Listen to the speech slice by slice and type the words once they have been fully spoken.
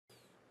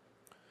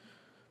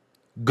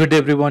Good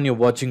everyone, you're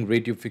watching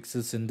Radio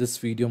Fixes. In this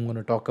video, I'm going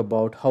to talk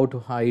about how to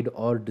hide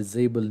or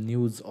disable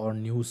news or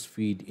news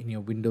feed in your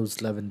Windows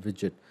 11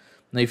 widget.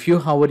 Now, if you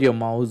hover your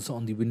mouse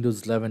on the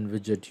Windows 11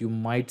 widget, you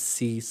might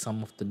see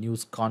some of the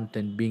news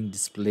content being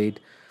displayed.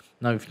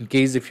 Now,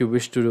 if you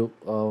wish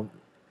to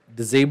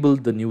disable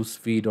the news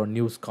feed or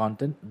news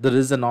content, there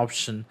is an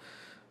option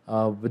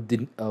with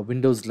the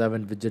Windows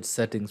 11 widget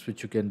settings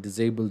which you can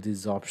disable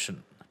this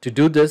option. To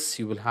do this,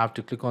 you will have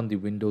to click on the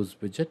Windows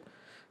widget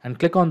and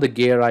click on the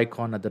gear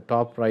icon at the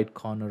top right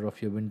corner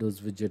of your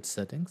Windows widget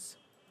settings,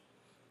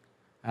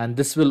 and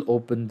this will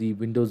open the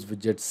Windows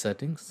widget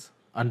settings.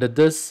 Under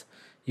this,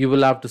 you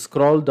will have to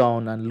scroll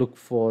down and look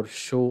for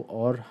show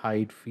or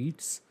hide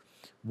feeds.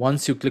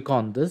 Once you click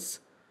on this,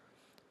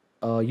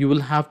 you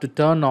will have to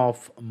turn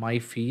off my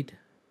feed,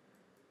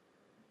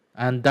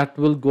 and that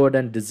will go ahead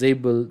and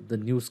disable the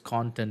news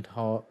content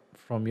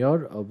from your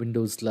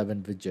Windows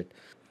 11 widget.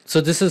 So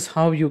this is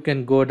how you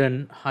can go ahead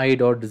and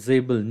hide or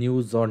disable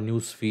news or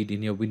news feed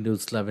in your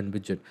Windows 11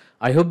 widget.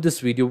 I hope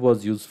this video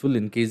was useful.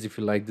 In case if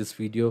you like this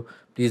video,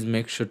 please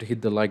make sure to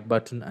hit the like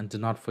button and do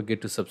not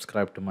forget to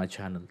subscribe to my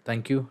channel.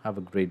 Thank you. Have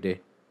a great day.